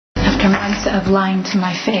After months of lying to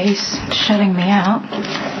my face, shutting me out,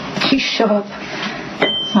 you show up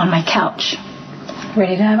on my couch,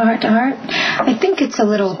 ready to have heart-to-heart. I think it's a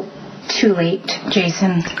little too late,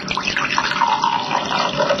 Jason.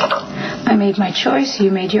 I made my choice, you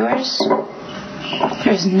made yours.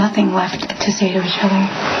 There's nothing left to say to each other.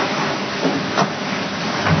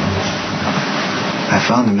 I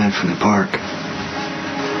found the men from the park.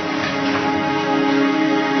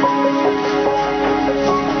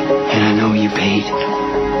 And I know you paid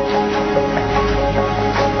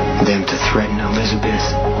them to threaten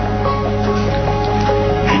Elizabeth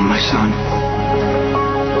and my son.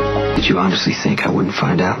 Did you honestly think I wouldn't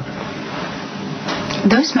find out?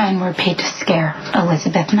 Those men were paid to scare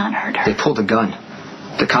Elizabeth, not hurt her. They pulled a gun.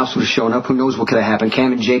 The cops would have shown up. Who knows what could have happened?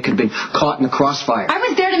 Cam and Jake could have been caught in the crossfire. I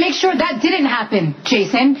was there to make sure that didn't happen,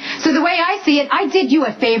 Jason. So the way I see it, I did you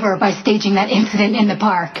a favor by staging that incident in the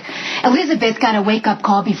park. Elizabeth got a wake-up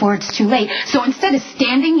call before it's too late. So instead of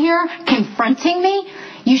standing here confronting me,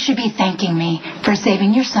 you should be thanking me for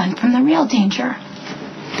saving your son from the real danger.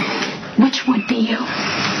 Which would be you.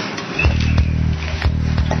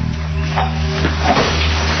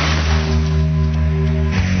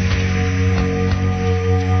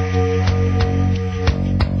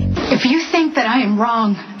 If you think that I am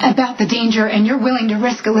wrong about the danger and you're willing to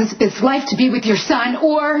risk Elizabeth's life to be with your son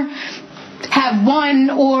or have one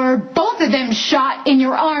or both of them shot in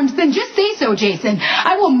your arms, then just say so, Jason.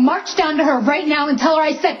 I will march down to her right now and tell her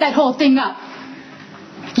I set that whole thing up.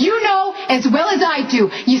 You know as well as I do.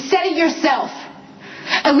 You said it yourself.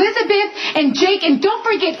 Elizabeth and Jake, and don't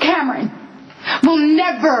forget Cameron, will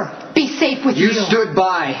never be safe with you. You stood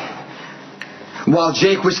by. While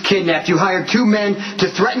Jake was kidnapped, you hired 2 men to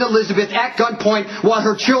threaten Elizabeth at gunpoint while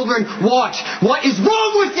her children watched. What is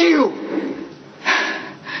wrong with you?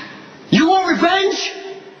 You want revenge?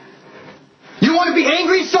 You want to be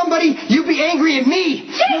angry at somebody? You be angry at me.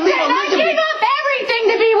 Jason, I gave up everything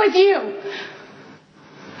to be with you.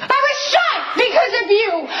 I was shot because of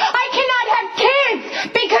you. I cannot have kids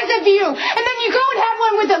because of you. And then you go and have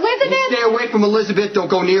one with Elizabeth? You stay away from Elizabeth. Don't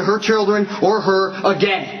go near her children or her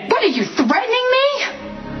again. What, are you threatening me?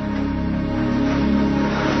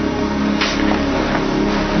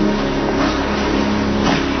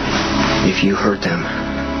 If you hurt them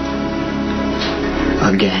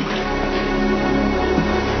again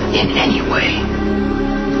in any way,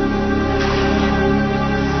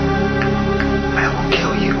 I will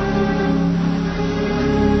kill you.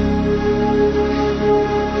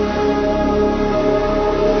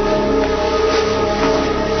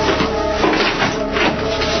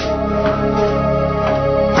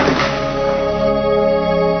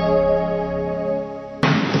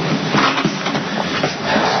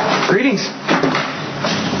 Greetings.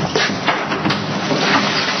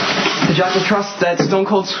 The Jackal trusts that Stone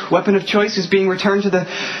Cold's weapon of choice is being returned to the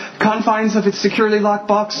confines of its securely locked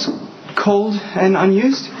box, cold and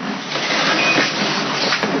unused.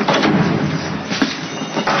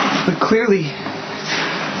 But clearly,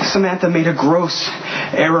 Samantha made a gross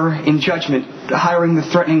error in judgment, hiring the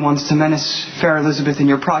threatening ones to menace fair Elizabeth and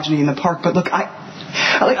your progeny in the park. But look,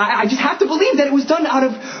 I just have to believe that it was done out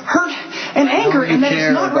of hurt and anger, and that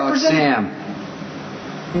it's not representing. Sam.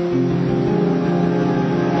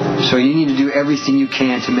 So you need to do everything you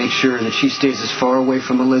can to make sure that she stays as far away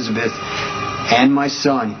from Elizabeth and my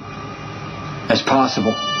son as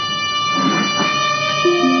possible.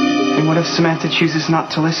 And what if Samantha chooses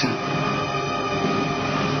not to listen?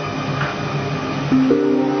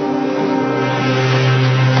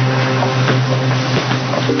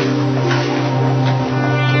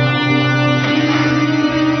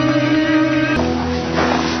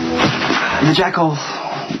 The Jackal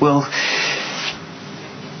will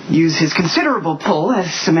use his considerable pull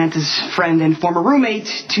as Samantha's friend and former roommate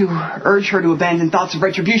to urge her to abandon thoughts of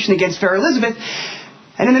retribution against fair Elizabeth.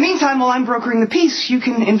 And in the meantime, while I'm brokering the peace, you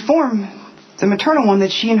can inform the maternal one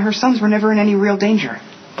that she and her sons were never in any real danger.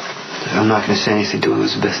 I'm not going to say anything to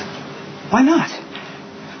Elizabeth. Why not?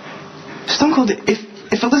 Stone Cold,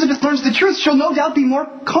 if Elizabeth learns the truth, she'll no doubt be more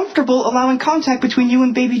comfortable allowing contact between you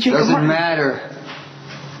and baby Jacob Doesn't Martin. matter.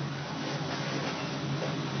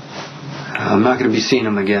 I'm not going to be seeing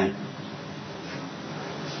him again.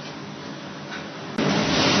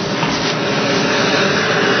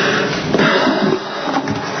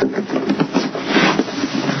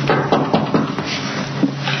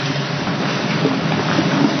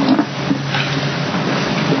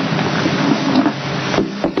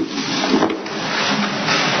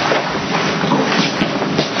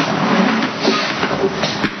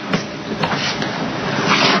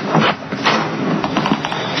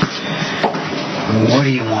 What do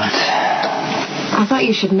you want?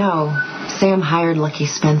 should know, Sam hired Lucky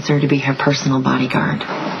Spencer to be her personal bodyguard.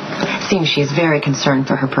 Seems she is very concerned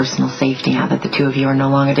for her personal safety now that the two of you are no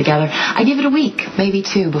longer together. I give it a week, maybe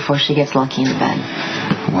 2, before she gets Lucky in the bed.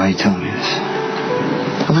 Why are you telling me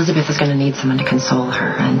this? Elizabeth is going to need someone to console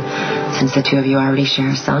her, and since the two of you already share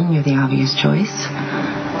a son, you're the obvious choice.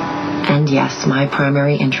 And yes, my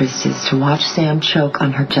primary interest is to watch Sam choke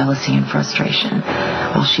on her jealousy and frustration,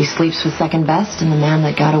 while she sleeps with second best and the man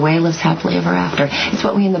that got away lives happily ever after. It's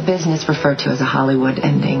what we in the business refer to as a Hollywood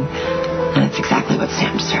ending, and it's exactly what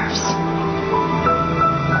Sam deserves.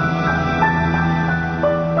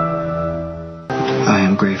 I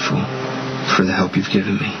am grateful for the help you've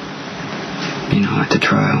given me. At the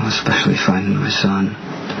trial, especially finding my son.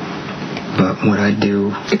 But what I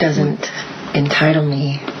do... It doesn't entitle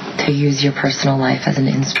me to use your personal life as an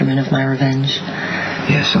instrument of my revenge.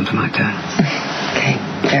 Yeah, something like that. Okay,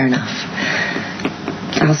 fair enough.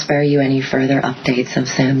 I'll spare you any further updates of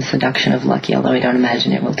Sam's seduction of Lucky, although I don't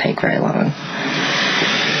imagine it will take very long.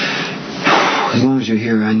 As long as you're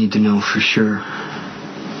here, I need to know for sure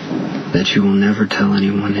that you will never tell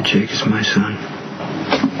anyone that Jake is my son.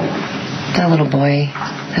 That little boy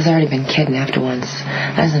has already been kidnapped once.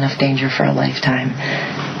 That's enough danger for a lifetime.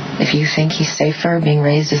 If you think he's safer being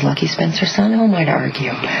raised as Lucky Spencer's son, who am I to argue?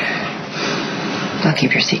 I'll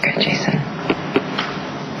keep your secret, Jason.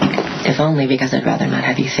 If only because I'd rather not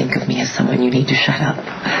have you think of me as someone you need to shut up.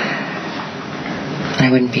 I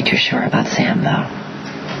wouldn't be too sure about Sam, though.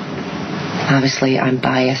 Obviously, I'm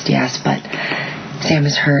biased, yes, but Sam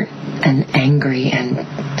is hurt and angry and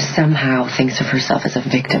somehow thinks of herself as a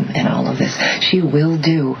victim in all of this. She will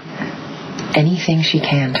do anything she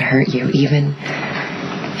can to hurt you, even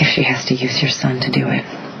if she has to use your son to do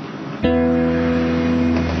it.